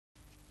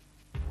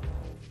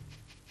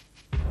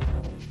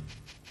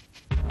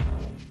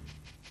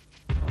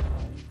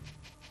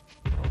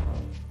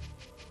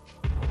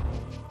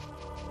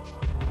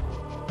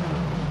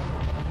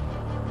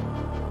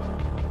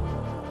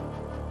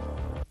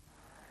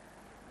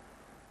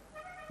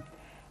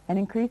An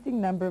increasing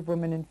number of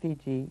women in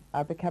Fiji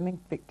are becoming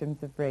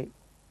victims of rape.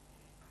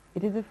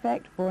 It is a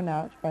fact borne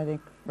out by the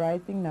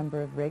rising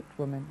number of raped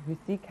women who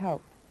seek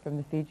help from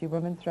the Fiji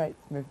Women's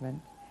Rights Movement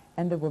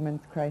and the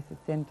Women's Crisis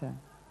Center.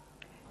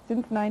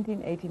 Since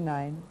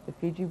 1989, the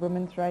Fiji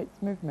Women's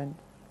Rights Movement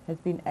has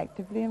been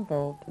actively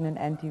involved in an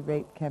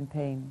anti-rape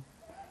campaign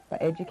by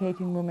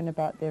educating women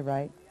about their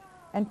rights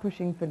and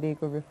pushing for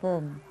legal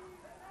reform.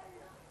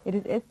 It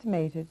is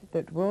estimated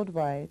that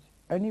worldwide,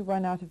 only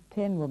 1 out of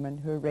 10 women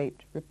who are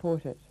raped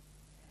report it.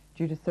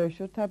 Due to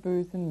social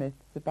taboos and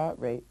myths about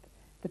rape,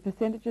 the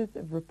percentages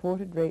of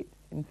reported rapes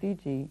in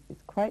Fiji is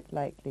quite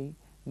likely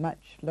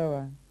much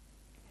lower.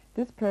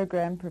 This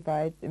program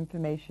provides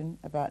information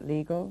about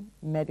legal,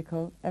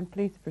 medical, and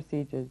police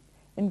procedures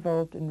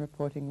involved in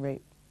reporting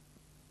rape.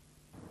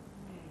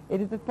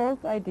 It is a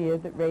false idea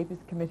that rape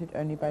is committed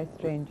only by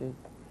strangers.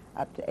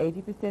 Up to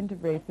 80% of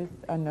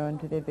rapists are known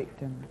to their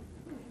victims.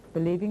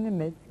 Believing the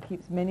myth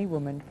keeps many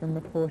women from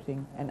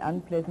reporting an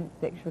unpleasant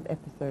sexual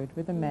episode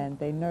with a man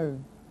they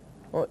know,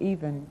 or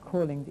even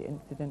calling the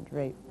incident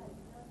rape.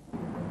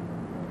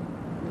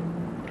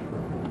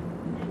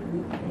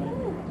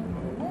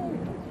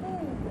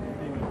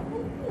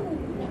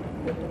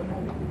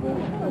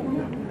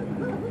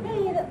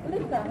 Hey,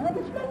 listen, how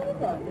much money you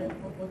got?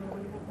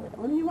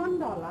 Only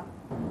 $1.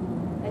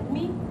 And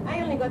me, I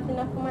only got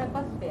enough for my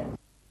bus fare.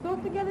 So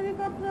together we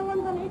got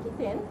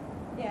 $1.80.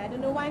 Yeah, I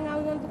don't know why now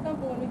we want to come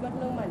for when we got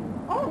no money.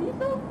 Oh, he's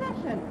so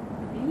fashioned.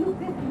 He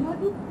looks at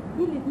you,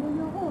 he lives in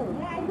your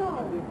home. Yeah, I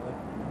know.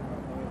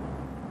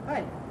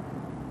 Hi.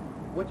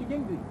 What you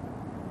going to do?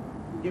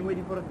 You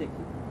waiting for a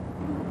taxi?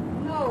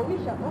 No, we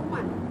shall have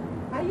money.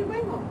 Are you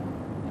going home?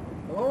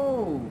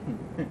 Oh.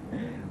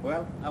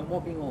 Well, I'm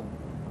walking home.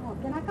 Oh,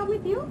 can I come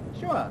with you?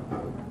 Sure.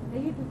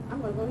 Hey, you two,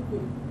 I'm going to go with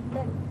you.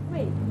 Then,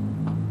 wait.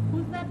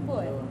 Who's that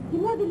boy? He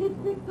lives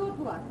next door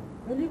to us.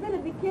 Well, you're going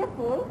to be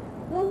careful.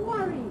 Don't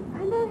worry.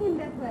 I know him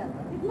that well.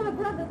 He's my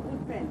brother's good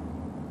friend.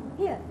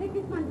 Here, take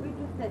this money we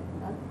just said.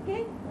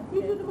 Okay? See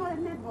you tomorrow at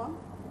netball.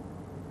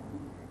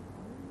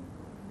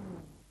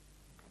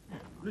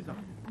 Listen.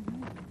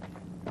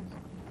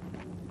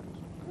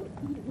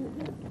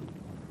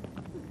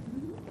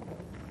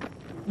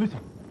 Listen,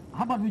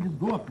 how about we just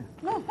go up there?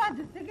 No,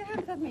 Sergeant, take your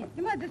hands off me.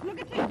 Come on, just look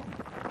at him.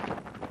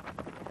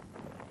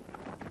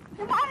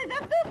 Somebody,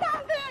 just do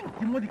something!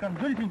 Timothy can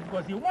do anything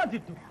because he wants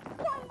it to.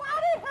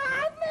 Somebody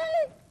help me!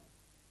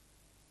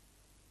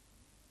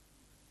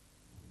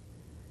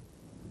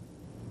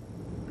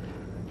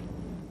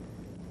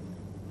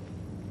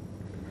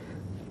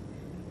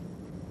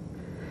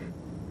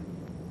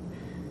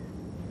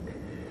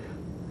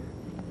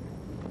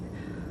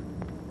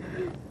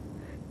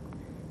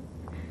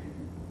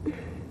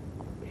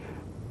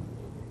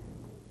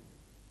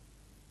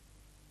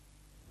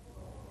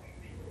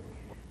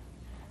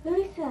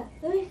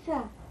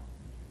 Larissa.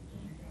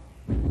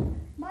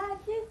 Ma,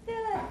 she's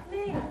still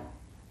asleep.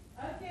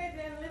 Okay,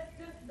 then let's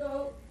just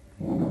go.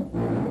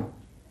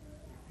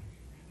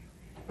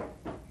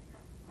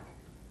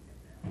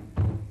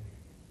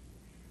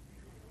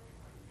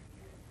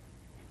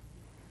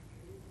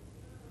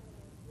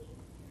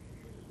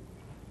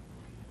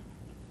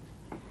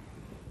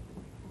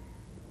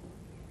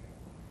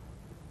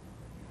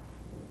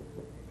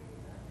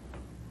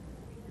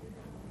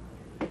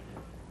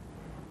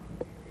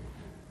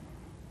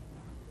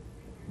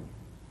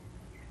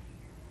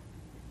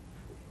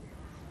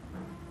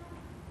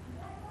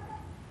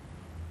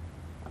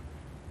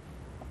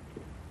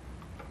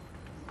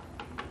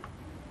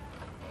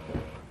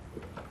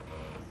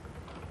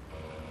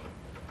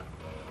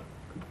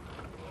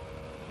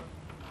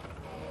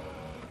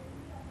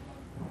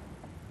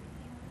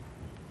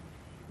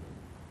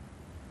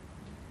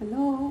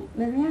 Hello,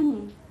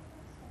 Mariani.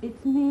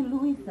 It's me,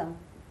 Louisa.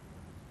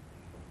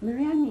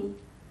 Mariani,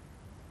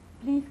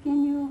 please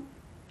can you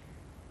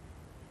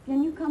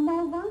come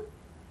over?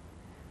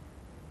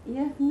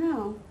 Yes,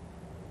 now.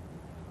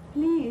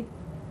 Please.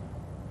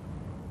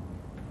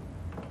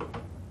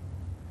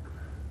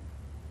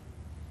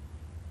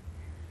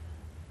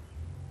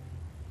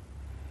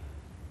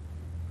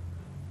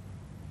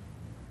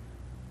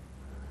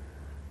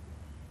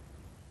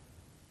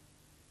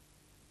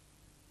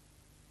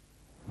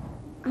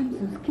 I'm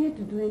so scared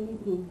to do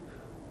anything.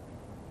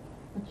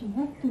 But you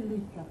have to,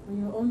 Lisa, for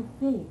your own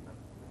sake.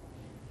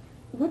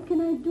 What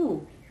can I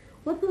do?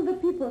 What will the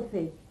people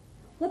say?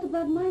 What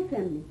about my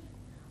family?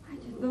 I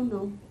just don't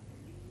know.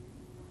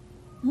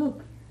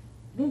 Look,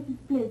 there's this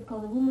place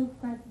called the Women's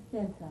Crisis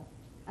Center.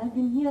 I've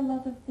been hearing a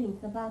lot of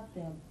things about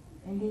them,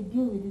 and they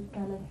deal with this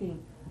kind of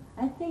thing.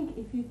 I think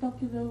if you talk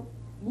to the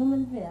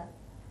women there,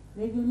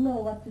 they will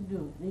know what to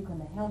do. They're going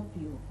to help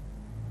you.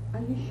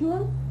 Are you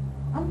sure?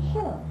 I'm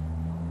sure.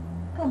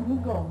 Come,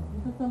 we go,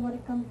 before somebody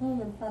comes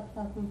home and starts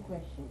asking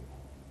questions.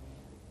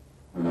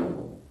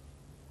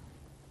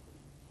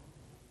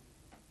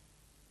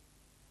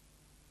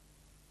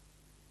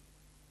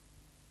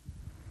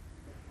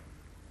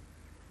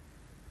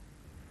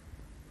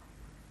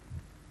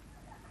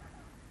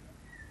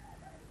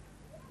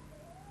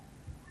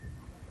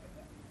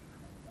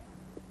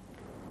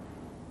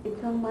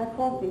 It's all my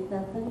fault, Miss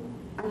Elson.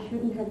 I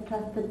shouldn't have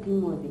trusted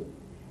Timothy.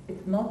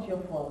 It's not your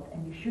fault,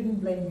 and you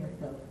shouldn't blame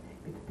yourself.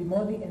 It's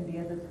Timothy and the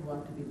others who are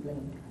to be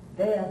blamed.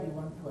 They are the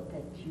ones who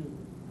attacked you.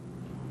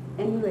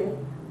 Anyway,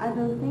 I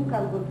don't think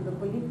I'll go to the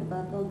police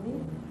about all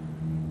this.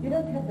 You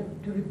don't have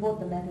to report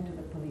the matter to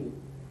the police,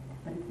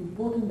 but it's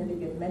important that you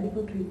get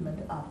medical treatment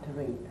after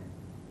rape.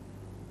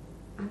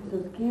 I'm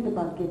so scared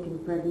about getting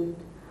pregnant.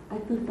 I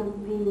feel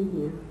some pain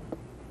here.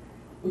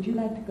 Would you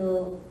like to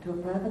go to a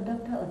private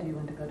doctor, or do you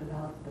want to go to the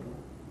hospital?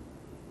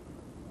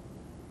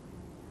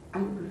 I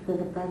prefer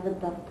the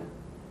private doctor.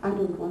 I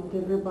don't want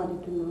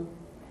everybody to know.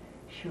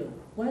 Sure.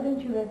 Why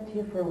don't you rest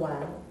here for a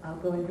while? I'll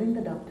go and ring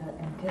the doctor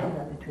and tell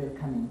her that we're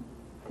coming.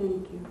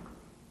 Thank you.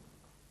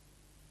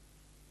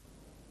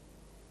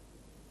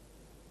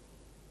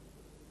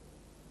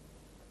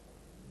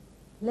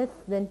 Less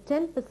than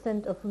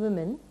 10% of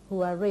women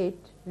who are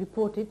raped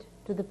report it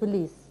to the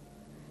police.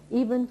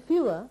 Even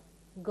fewer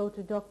go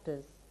to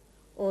doctors,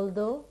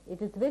 although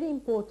it is very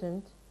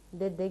important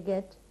that they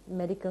get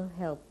medical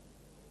help.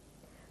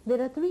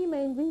 There are three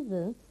main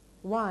reasons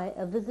why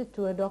a visit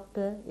to a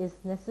doctor is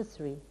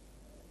necessary.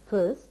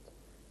 First,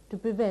 to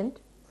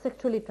prevent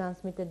sexually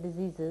transmitted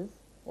diseases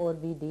or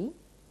VD.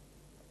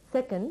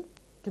 Second,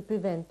 to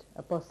prevent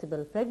a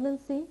possible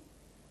pregnancy.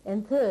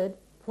 And third,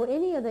 for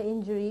any other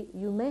injury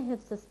you may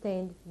have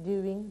sustained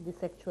during the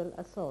sexual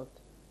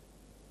assault.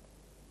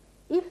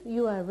 If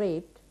you are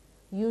raped,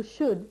 you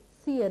should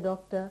see a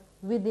doctor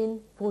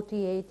within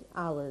 48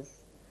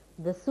 hours.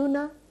 The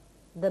sooner,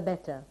 the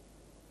better.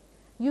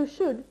 You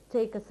should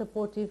take a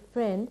supportive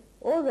friend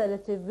or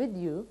relative with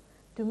you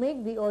to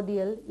make the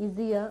ordeal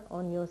easier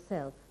on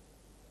yourself.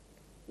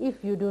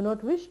 If you do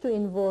not wish to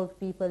involve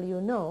people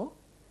you know,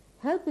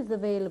 help is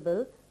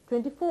available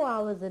 24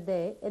 hours a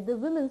day at the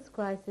Women's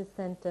Crisis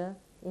Center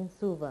in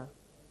Suva.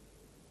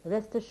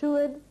 Rest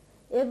assured,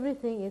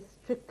 everything is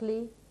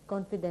strictly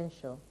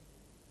confidential.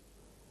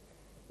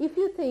 If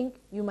you think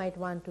you might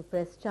want to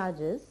press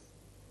charges,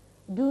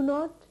 do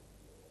not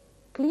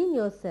clean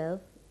yourself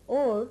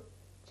or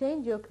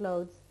change your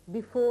clothes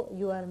before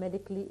you are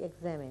medically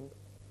examined.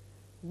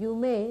 You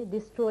may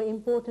destroy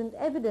important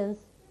evidence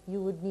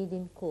you would need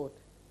in court.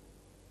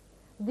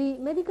 The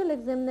medical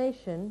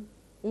examination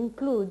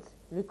includes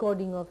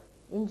recording of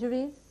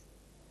injuries,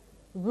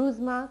 bruise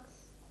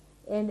marks,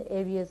 and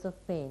areas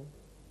of pain.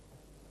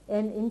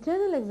 An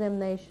internal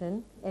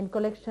examination and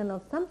collection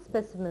of some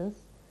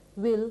specimens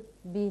will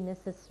be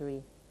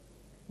necessary.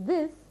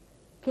 This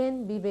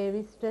can be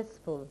very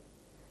stressful.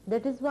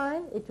 That is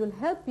why it will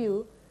help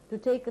you to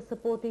take a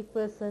supportive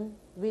person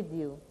with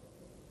you.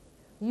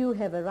 You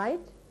have a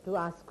right to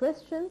ask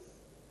questions,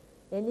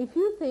 and if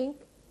you think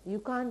you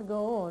can't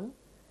go on,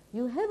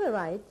 you have a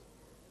right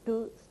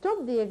to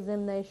stop the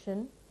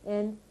examination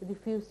and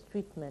refuse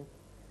treatment.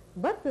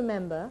 But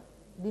remember,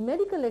 the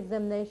medical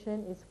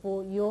examination is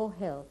for your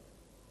health.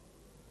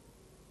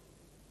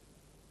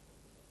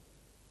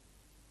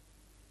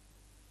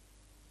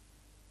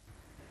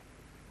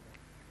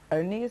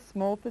 Only a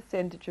small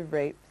percentage of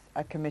rapes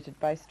are committed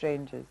by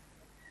strangers.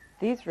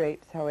 These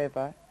rapes,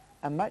 however,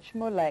 are much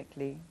more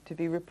likely to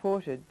be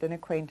reported than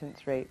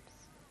acquaintance rapes.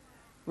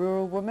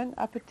 Rural women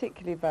are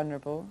particularly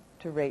vulnerable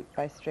to rape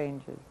by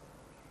strangers.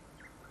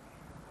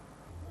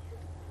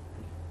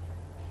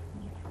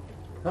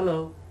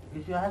 Hello,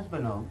 is your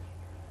husband home?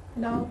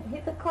 No,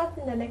 he's across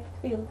in the next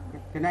field.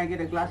 Can I get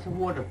a glass of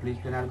water, please?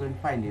 Then I'll go and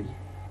find him.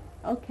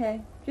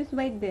 Okay, just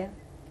wait there.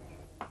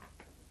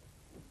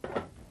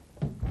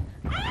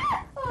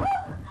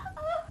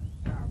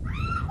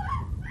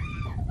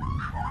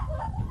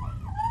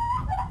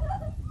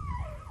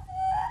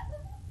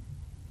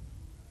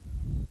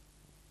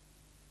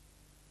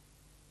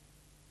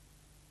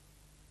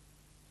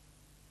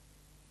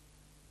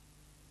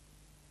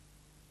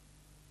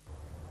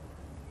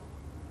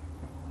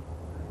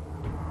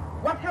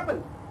 What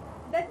happened?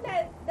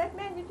 That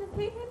man, did you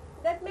see him?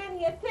 That man,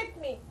 he attacked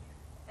me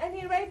and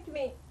he raped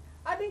me.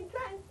 I've been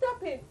trying to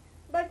stop him,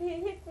 but he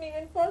hit me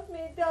and forced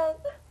me down.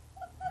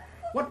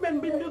 What man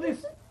been do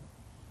this?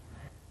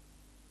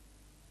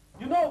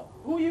 You know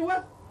who he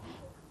was?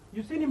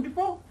 You seen him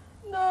before?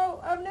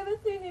 No, I've never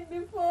seen him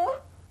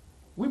before.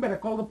 We better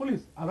call the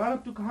police. I'll run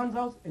up to Kahan's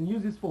house and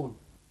use his phone.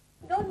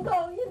 Don't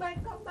go, he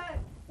might come back.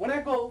 When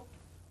I go,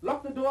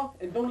 lock the door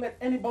and don't let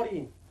anybody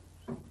in.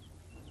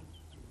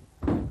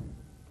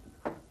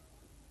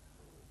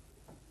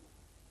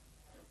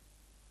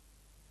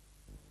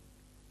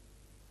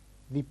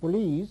 The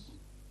police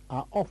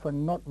are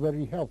often not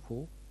very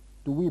helpful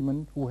to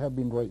women who have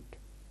been raped.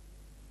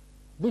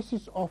 This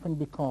is often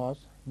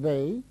because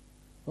they,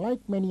 like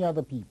many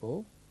other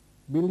people,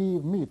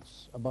 believe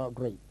myths about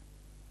rape.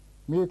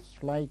 Myths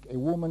like a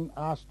woman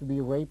asked to be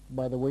raped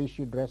by the way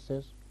she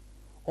dresses,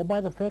 or by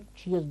the fact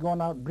she has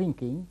gone out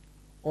drinking,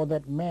 or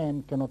that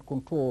men cannot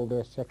control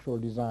their sexual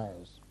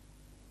desires.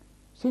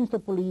 Since the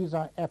police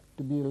are apt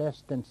to be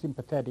less than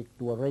sympathetic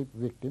to a rape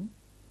victim,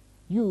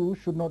 you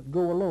should not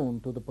go alone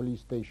to the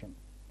police station.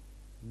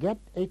 Get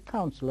a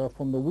counselor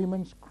from the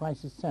Women's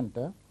Crisis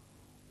Center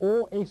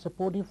or a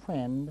supportive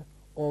friend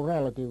or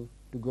relative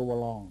to go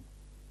along.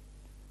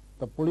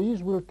 The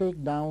police will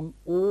take down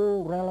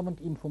all relevant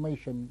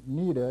information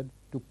needed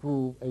to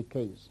prove a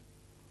case.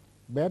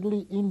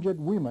 Badly injured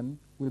women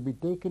will be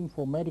taken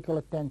for medical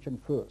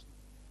attention first.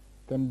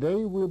 Then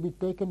they will be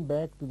taken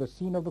back to the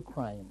scene of the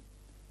crime.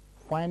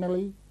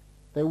 Finally,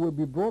 they will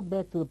be brought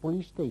back to the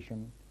police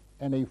station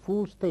and a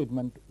full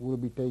statement will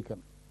be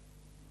taken.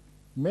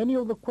 Many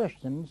of the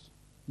questions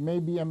may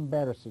be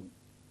embarrassing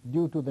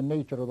due to the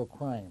nature of the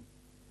crime.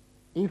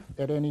 If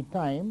at any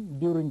time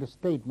during the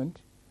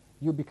statement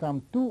you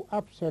become too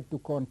upset to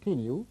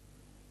continue,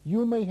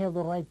 you may have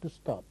the right to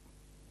stop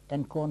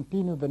and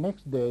continue the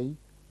next day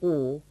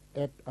or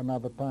at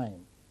another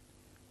time.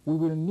 We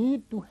will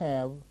need to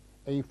have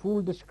a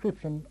full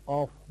description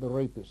of the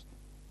rapist.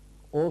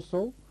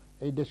 Also,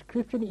 a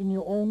description in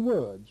your own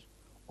words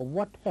of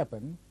what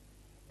happened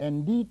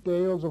and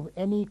details of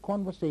any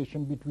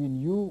conversation between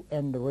you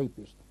and the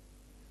rapist.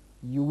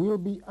 You will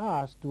be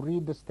asked to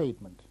read the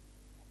statement,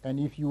 and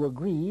if you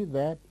agree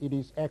that it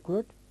is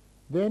accurate,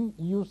 then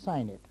you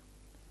sign it.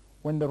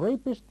 When the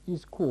rapist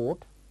is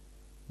caught,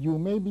 you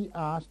may be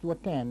asked to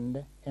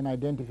attend an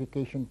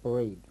identification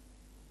parade.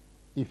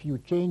 If you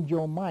change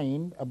your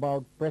mind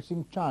about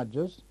pressing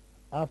charges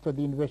after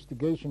the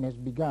investigation has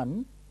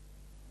begun,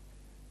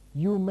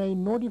 you may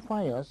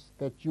notify us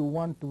that you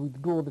want to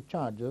withdraw the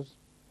charges,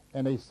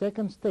 and a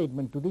second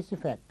statement to this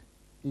effect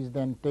is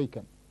then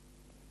taken.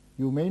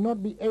 You may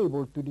not be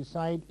able to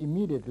decide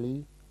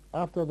immediately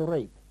after the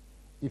rape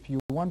if you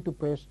want to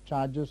press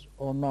charges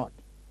or not.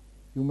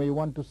 You may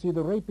want to see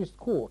the rapist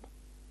caught,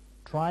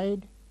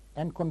 tried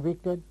and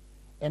convicted,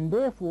 and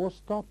therefore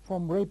stop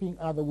from raping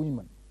other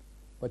women.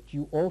 But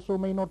you also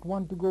may not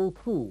want to go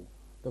through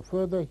the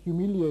further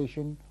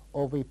humiliation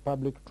of a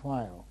public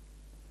trial.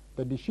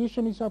 The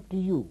decision is up to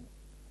you,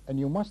 and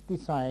you must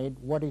decide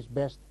what is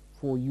best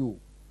for you.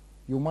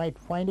 You might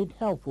find it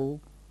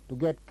helpful to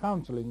get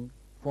counseling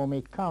from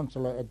a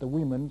counselor at the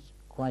Women's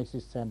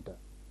Crisis Center.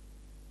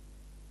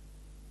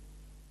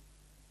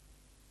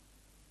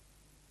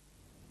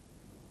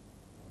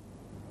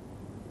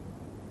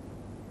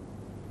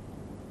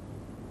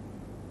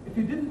 If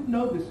you didn't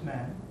know this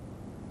man,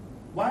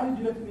 why did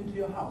you let him into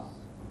your house?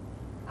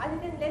 I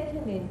didn't let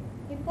him in.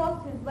 He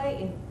forced his way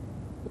in.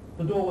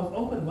 The door was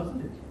open,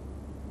 wasn't it?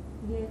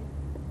 Yes.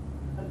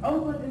 An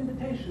open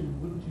invitation,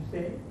 wouldn't you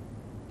say?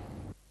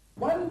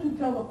 Why don't you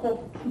tell the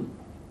court the truth?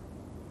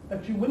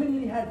 That you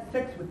willingly had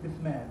sex with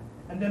this man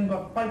and then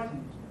got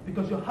frightened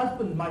because your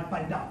husband might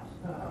find out.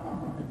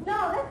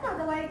 No, that's not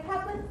the way it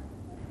happened.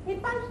 He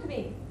punched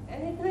me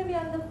and he threw me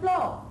on the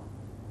floor.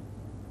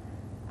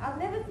 I've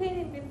never seen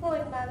him before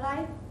in my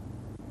life.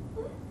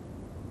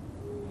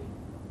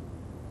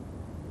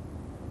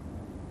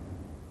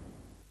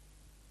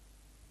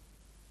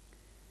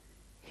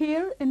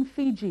 Here in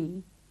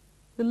Fiji,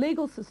 the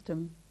legal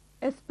system,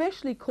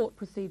 especially court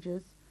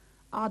procedures,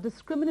 are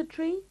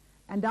discriminatory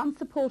and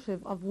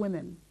unsupportive of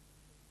women.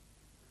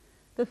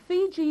 The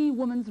Fiji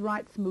women's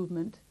rights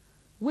movement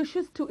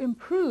wishes to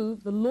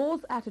improve the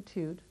law's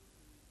attitude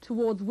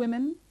towards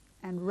women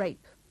and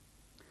rape.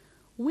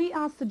 We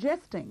are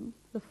suggesting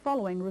the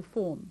following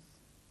reforms.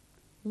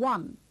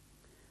 1.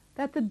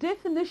 That the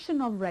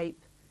definition of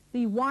rape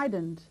be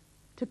widened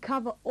to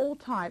cover all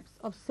types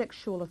of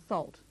sexual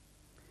assault.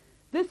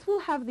 This will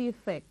have the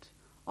effect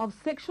of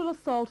sexual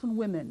assault on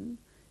women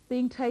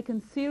being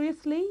taken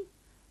seriously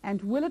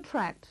and will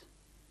attract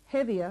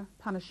heavier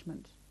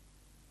punishment.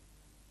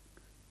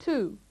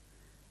 2.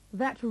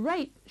 That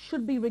rape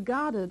should be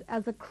regarded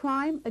as a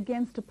crime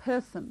against a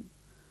person,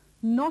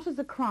 not as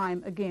a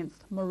crime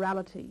against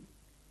morality.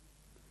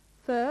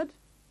 3rd,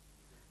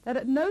 that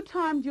at no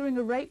time during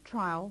a rape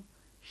trial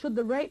should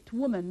the raped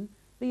woman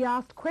be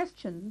asked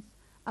questions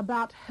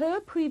about her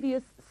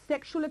previous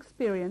sexual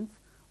experience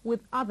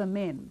with other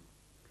men.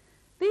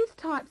 These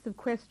types of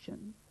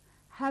questions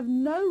have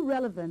no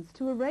relevance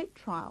to a rape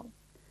trial.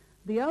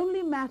 The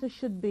only matter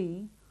should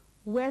be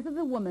whether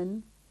the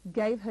woman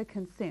gave her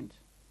consent.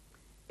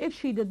 If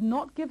she did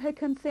not give her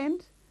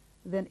consent,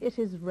 then it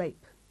is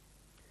rape.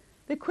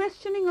 The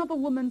questioning of a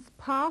woman's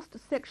past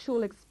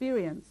sexual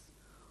experience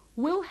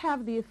will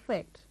have the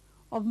effect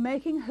of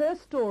making her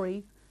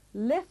story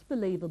less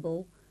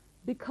believable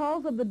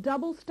because of the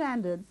double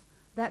standards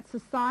that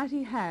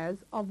society has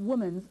of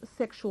women's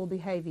sexual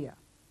behavior.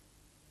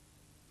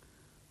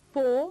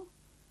 4.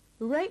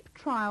 Rape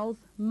trials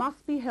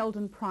must be held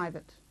in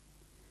private.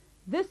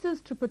 This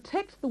is to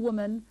protect the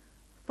woman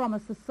from a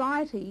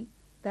society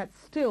that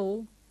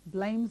still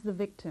blames the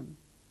victim.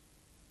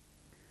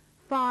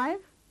 5.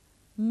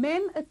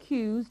 Men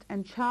accused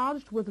and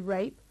charged with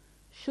rape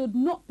should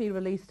not be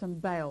released on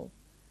bail.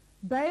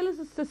 Bail is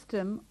a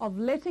system of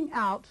letting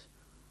out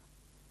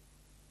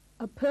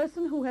a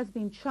person who has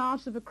been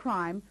charged of a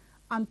crime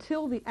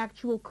until the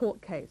actual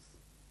court case.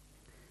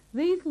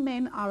 These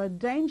men are a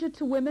danger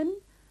to women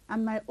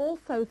and may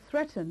also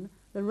threaten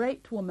the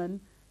raped woman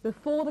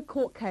before the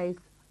court case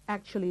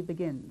actually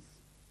begins.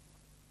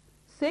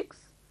 6.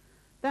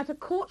 That a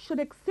court should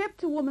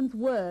accept a woman's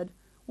word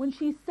when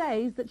she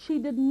says that she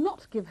did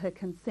not give her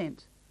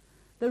consent.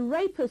 The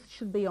rapist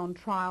should be on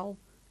trial,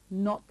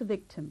 not the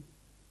victim.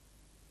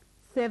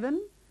 7.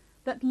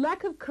 That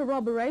lack of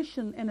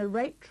corroboration in a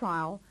rape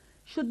trial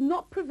should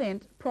not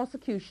prevent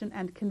prosecution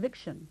and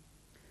conviction.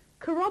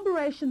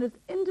 Corroboration is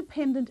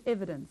independent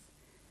evidence.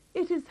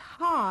 It is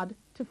hard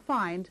to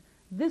find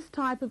this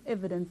type of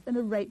evidence in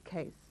a rape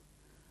case.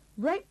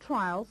 Rape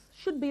trials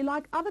should be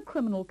like other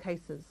criminal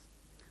cases.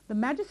 The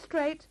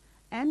magistrate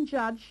and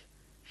judge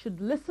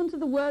should listen to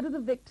the word of the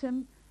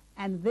victim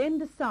and then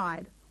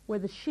decide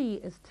whether she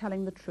is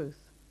telling the truth.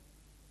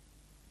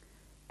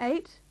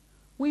 8.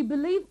 We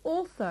believe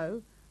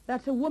also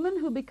that a woman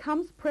who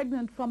becomes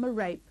pregnant from a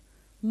rape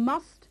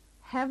must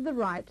have the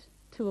right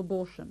to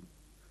abortion.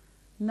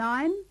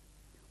 9.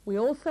 We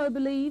also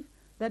believe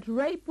that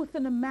rape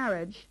within a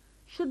marriage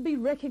should be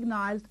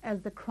recognized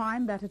as the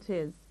crime that it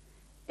is.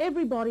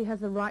 Everybody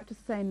has a right to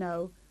say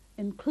no,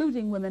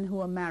 including women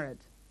who are married.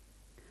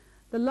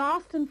 The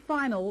last and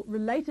final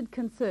related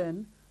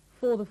concern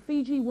for the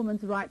Fiji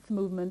women's rights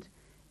movement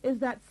is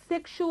that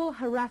sexual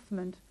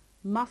harassment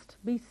must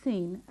be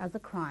seen as a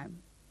crime.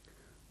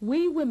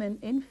 We women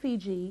in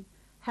Fiji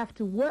have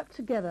to work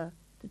together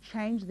to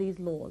change these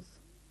laws.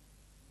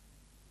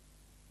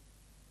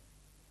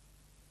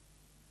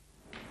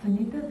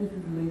 Sunita, this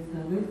is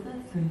Luisa. Luisa,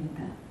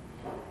 Sunita.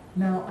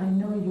 Now, I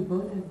know you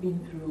both have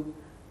been through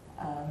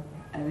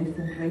a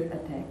recent rape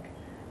attack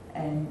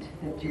and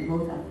that you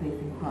both are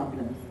facing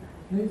problems.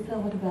 Luisa,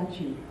 what about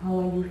you?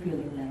 How are you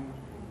feeling now?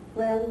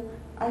 Well,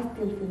 I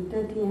still feel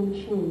dirty and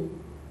ashamed.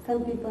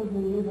 Some people who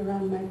live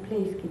around my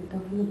place keep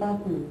talking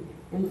about me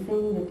and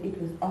saying that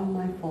it was all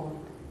my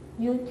fault.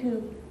 You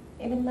too.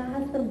 Even my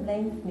husband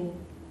blames me,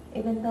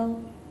 even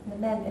though the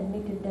man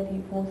admitted that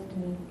he forced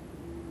me.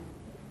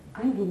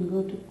 I didn't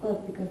go to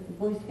court because the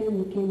boy's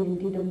family came and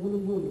did a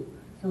bulu-bulu,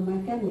 so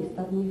my family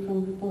stopped me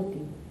from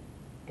reporting.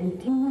 And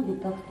Timothy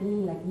talks to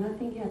me like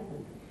nothing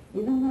happened.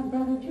 Even my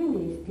brother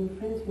Junior is still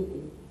friends with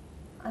him.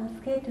 I'm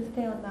scared to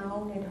stay on my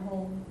own at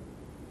home.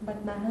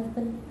 But my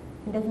husband,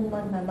 he doesn't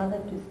want my mother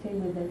to stay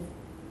with us.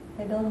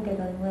 They don't get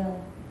on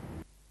well.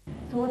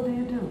 So what do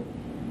you do?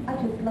 I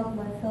just lock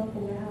myself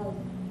in the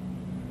house.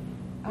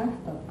 I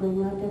stopped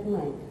going out at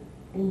night.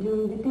 And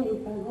during the day,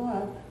 if I go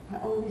out,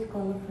 I always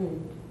call a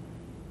friend.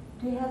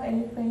 Do you have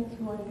any friends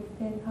who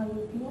understand how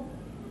you feel?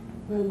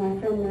 Well, my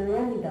friend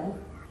Marianne does.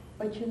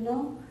 But you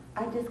know,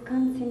 I just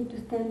can't seem to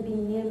stand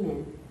being near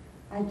men.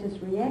 I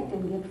just react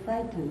and get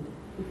frightened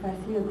if I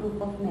see a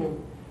group of men,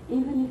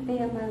 even if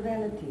they are my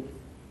relatives.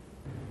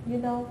 You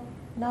know,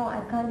 now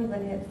I can't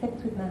even have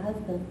sex with my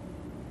husband.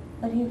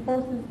 But he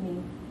forces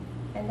me,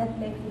 and that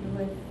makes it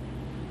worse.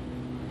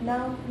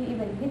 Now he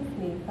even hits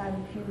me if I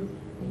refuse.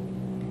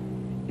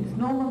 It's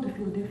normal to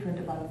feel different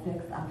about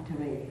sex after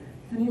rape.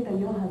 Sunita,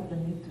 your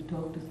husband needs to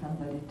talk to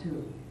somebody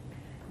too.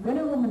 When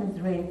a woman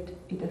is raped,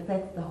 it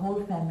affects the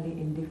whole family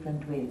in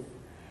different ways.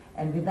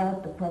 And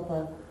without the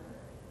proper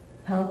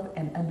help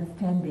and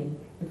understanding,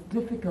 it's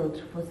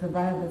difficult for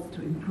survivors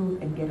to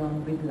improve and get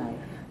on with life.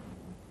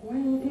 Why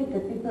is it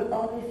that people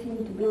always seem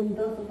to blame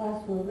those of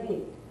us who are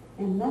raped,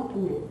 and not the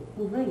men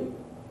who rape?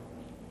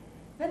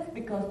 That's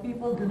because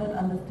people do not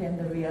understand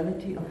the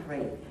reality of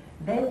rape.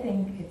 They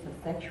think it's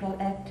a sexual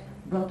act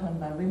brought on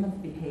by women's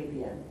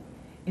behavior,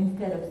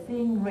 instead of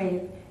seeing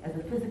rape as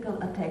a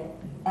physical attack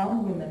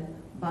on women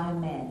by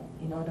men,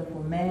 in order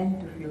for men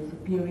to feel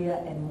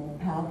superior and more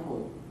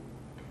powerful.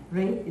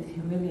 Rape is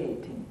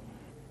humiliating.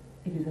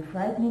 It is a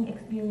frightening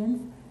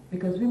experience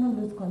because women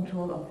lose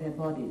control of their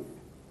bodies.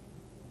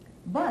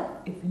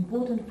 But it's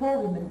important for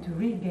women to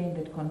regain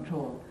that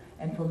control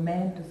and for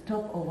men to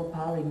stop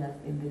overpowering us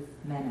in this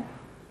manner.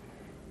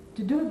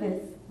 To do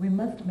this, we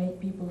must make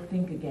people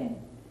think again,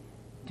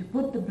 to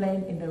put the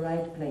blame in the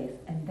right place,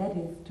 and that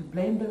is to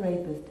blame the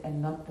rapist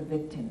and not the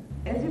victim.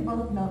 As you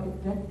both know,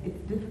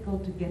 it's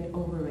difficult to get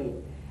over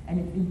rape, and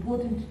it's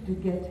important to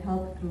get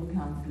help through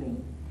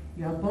counseling.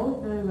 You are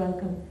both very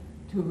welcome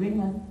to ring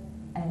us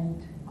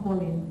and call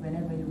in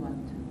whenever you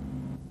want to.